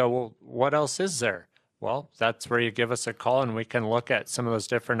option and they go, well, what else is there? Well, that's where you give us a call and we can look at some of those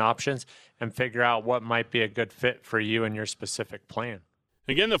different options and figure out what might be a good fit for you and your specific plan.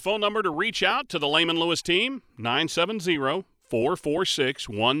 Again, the phone number to reach out to the Lehman Lewis team,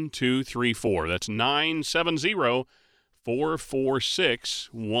 970-446-1234. That's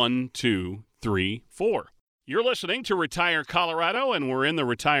 970-446-1234. You're listening to Retire Colorado, and we're in the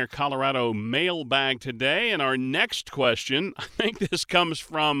Retire Colorado mailbag today. And our next question, I think this comes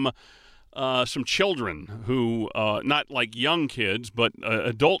from some children who, not like young kids, but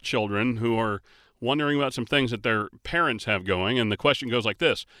adult children who are wondering about some things that their parents have going. And the question goes like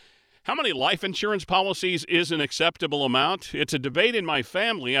this: how many life insurance policies is an acceptable amount? It's a debate in my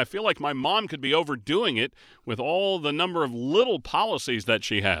family. I feel like my mom could be overdoing it with all the number of little policies that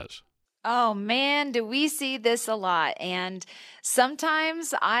she has. Oh man, do we see this a lot. And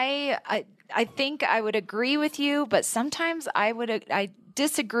sometimes I think I would agree with you, but sometimes I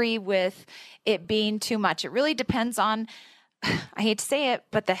disagree with it being too much. It really depends on, I hate to say it,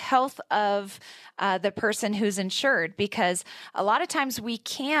 but the health of the person who's insured, because a lot of times we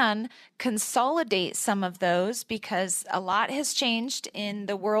can consolidate some of those because a lot has changed in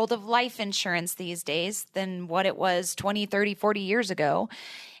the world of life insurance these days than what it was 20, 30, 40 years ago.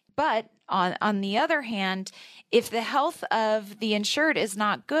 But on the other hand, if the health of the insured is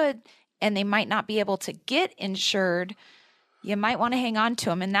not good and they might not be able to get insured, you might want to hang on to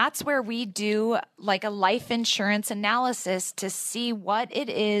them. And that's where we do like a life insurance analysis to see what it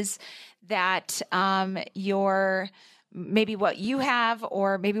is that maybe what you have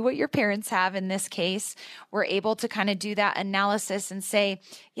or maybe what your parents have in this case. We're able to kind of do that analysis and say,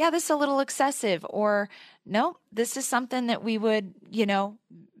 yeah, this is a little excessive, or no, this is something that we would,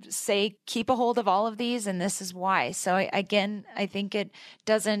 say keep a hold of all of these and this is why. So again, I think it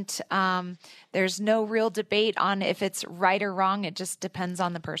doesn't, there's no real debate on if it's right or wrong. It just depends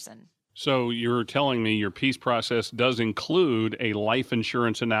on the person. So you're telling me your peace process does include a life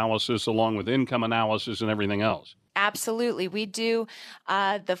insurance analysis along with income analysis and everything else? Absolutely. We do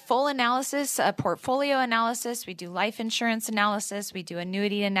the full analysis, portfolio analysis. We do life insurance analysis. We do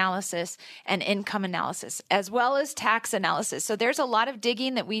annuity analysis and income analysis, as well as tax analysis. So there's a lot of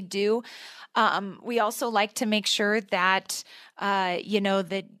digging that we do. We also like to make sure that, that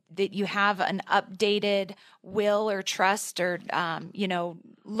you have an updated will or trust or,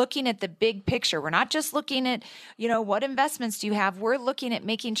 looking at the big picture. We're not just looking at, what investments do you have? We're looking at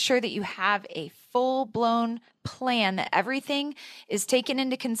making sure that you have a full-blown plan, that everything is taken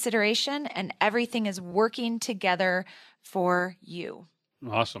into consideration and everything is working together for you.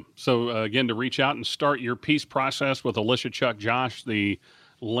 Awesome. So again, to reach out and start your peace process with Alicia, Chuck, Josh, the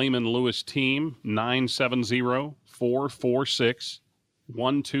Lehman Lewis team,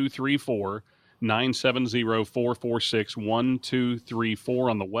 970-446-1234,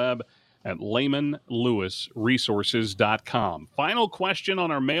 970-446-1234 on the web at LehmanLewisResources.com. Final question on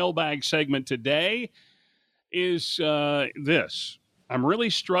our mailbag segment today is this. I'm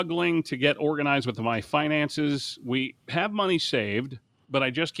really struggling to get organized with my finances. We have money saved, but I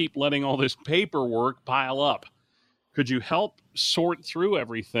just keep letting all this paperwork pile up. Could you help sort through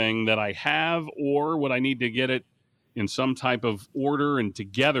everything that I have, or would I need to get it in some type of order and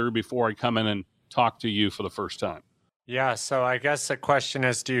together before I come in and talk to you for the first time? Yeah, so I guess the question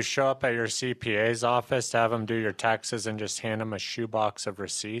is, do you show up at your CPA's office to have them do your taxes and just hand them a shoebox of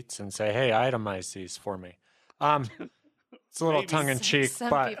receipts and say, hey, itemize these for me? It's a little tongue-in-cheek. Some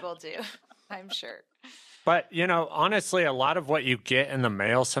but people do, I'm sure. But, honestly, a lot of what you get in the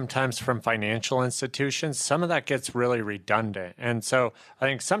mail sometimes from financial institutions, some of that gets really redundant. And so I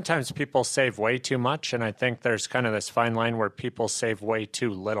think sometimes people save way too much. And I think there's kind of this fine line where people save way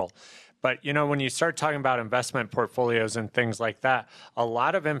too little. But, when you start talking about investment portfolios and things like that, a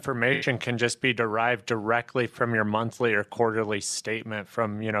lot of information can just be derived directly from your monthly or quarterly statement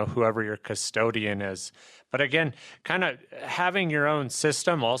from, whoever your custodian is. But again, kind of having your own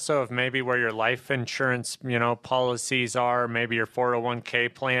system also of maybe where your life insurance, policies are, maybe your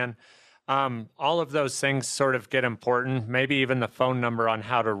 401k plan. All of those things sort of get important, maybe even the phone number on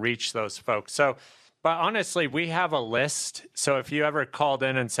how to reach those folks. But honestly, we have a list. So if you ever called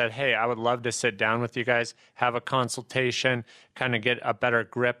in and said, hey, I would love to sit down with you guys, have a consultation, kind of get a better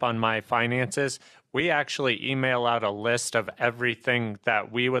grip on my finances, we actually email out a list of everything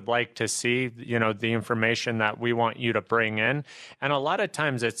that we would like to see, the information that we want you to bring in. And a lot of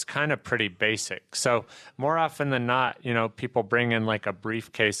times it's kind of pretty basic. So more often than not, people bring in like a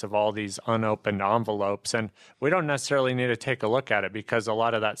briefcase of all these unopened envelopes, and we don't necessarily need to take a look at it because a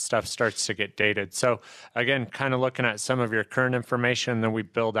lot of that stuff starts to get dated. So again, kind of looking at some of your current information, and then we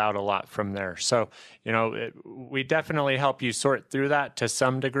build out a lot from there. So, we definitely help you sort through that to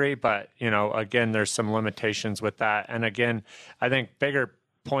some degree, but, again, there's some limitations with that. And again, I think bigger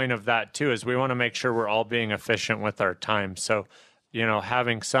point of that too is we want to make sure we're all being efficient with our time. So,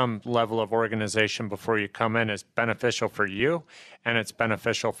 having some level of organization before you come in is beneficial for you and it's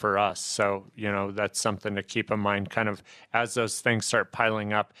beneficial for us. So, that's something to keep in mind kind of as those things start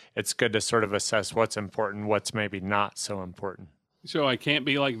piling up. It's good to sort of assess what's important, what's maybe not so important. So I can't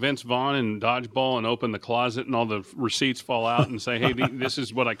be like Vince Vaughn and dodgeball and open the closet and all the receipts fall out and say, hey, this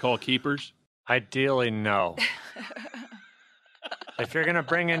is what I call keepers? Ideally, no. If you're going to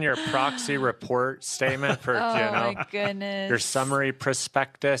bring in your proxy report statement for, my goodness, your summary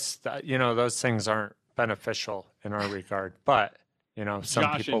prospectus, those things aren't beneficial in our regard. But, some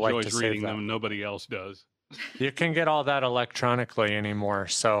Josh people like to enjoys save reading them. them. Nobody else does. You can get all that electronically anymore.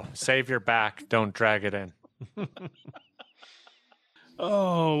 So save your back. Don't drag it in.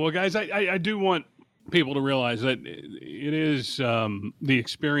 Oh, well, guys, I do want people to realize that it is the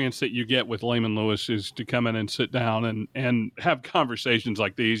experience that you get with Lehman Lewis is to come in and sit down and have conversations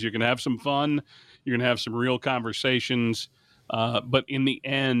like these. You can have some fun. You're going to have some real conversations. But in the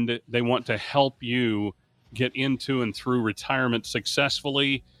end, they want to help you get into and through retirement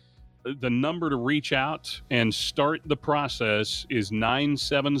successfully. The number to reach out and start the process is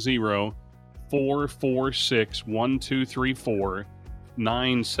 970-446-1234.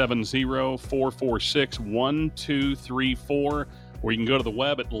 970-446-1234, or you can go to the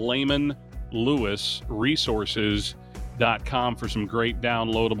web at LehmanLewisResources.com for some great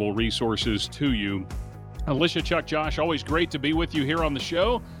downloadable resources to you. Alicia, Chuck, Josh, always great to be with you here on the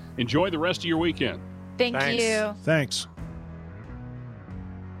show. Enjoy the rest of your weekend. Thanks. You. Thanks.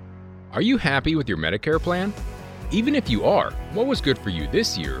 Are you happy with your Medicare plan? Even if you are, what was good for you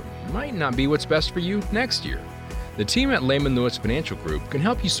this year might not be what's best for you next year. The team at Lehman Lewis Financial Group can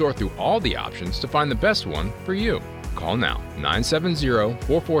help you sort through all the options to find the best one for you. Call now,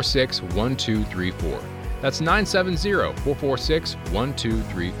 970-446-1234. That's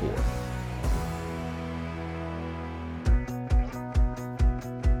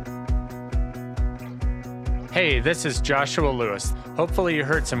Hey, this is Joshua Lewis. Hopefully you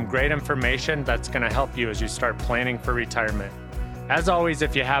heard some great information that's going to help you as you start planning for retirement. As always,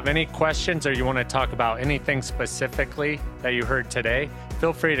 if you have any questions or you want to talk about anything specifically that you heard today,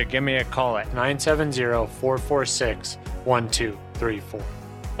 feel free to give me a call at 970-446-1234.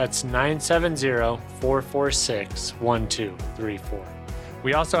 That's 970-446-1234.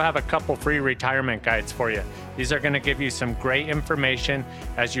 We also have a couple free retirement guides for you. These are going to give you some great information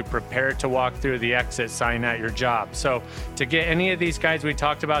as you prepare to walk through the exit sign at your job. So to get any of these guides we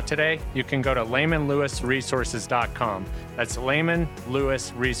talked about today, you can go to LehmanLewisResources.com. That's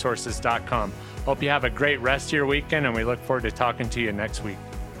LehmanLewisResources.com. Hope you have a great rest of your weekend, and we look forward to talking to you next week.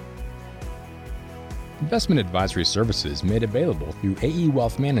 Investment advisory services made available through AE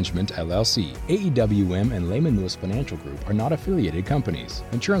Wealth Management, LLC. AEWM and Lehman Lewis Financial Group are not affiliated companies.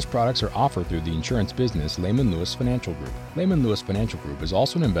 Insurance products are offered through the insurance business Lehman Lewis Financial Group. Lehman Lewis Financial Group is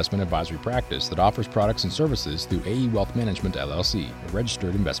also an investment advisory practice that offers products and services through AE Wealth Management, LLC, a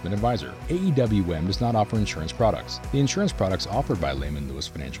registered investment advisor. AEWM does not offer insurance products. The insurance products offered by Lehman Lewis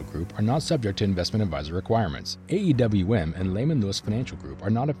Financial Group are not subject to investment advisor requirements. AEWM and Lehman Lewis Financial Group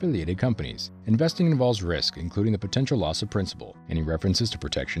are not affiliated companies. Investing involves involves risk, including the potential loss of principal. Any references to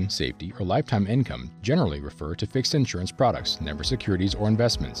protection, safety, or lifetime income generally refer to fixed insurance products, never securities or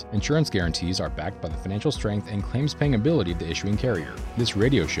investments. Insurance guarantees are backed by the financial strength and claims-paying ability of the issuing carrier. This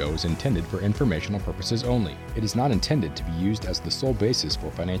radio show is intended for informational purposes only. It is not intended to be used as the sole basis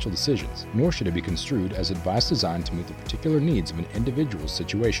for financial decisions, nor should it be construed as advice designed to meet the particular needs of an individual's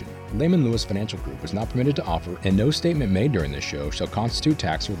situation. Lehman Lewis Financial Group is not permitted to offer, and no statement made during this show shall constitute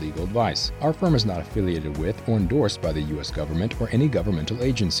tax or legal advice. Our firm is not affiliated with or endorsed by the U.S. government or any governmental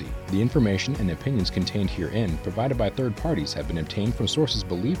agency. The information and opinions contained herein provided by third parties have been obtained from sources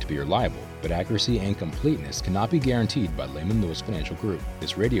believed to be reliable, but accuracy and completeness cannot be guaranteed by Lehman Lewis Financial Group.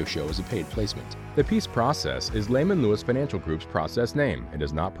 This radio show is a paid placement. The Peace Process is Lehman Lewis Financial Group's process name and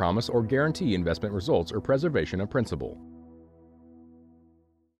does not promise or guarantee investment results or preservation of principal.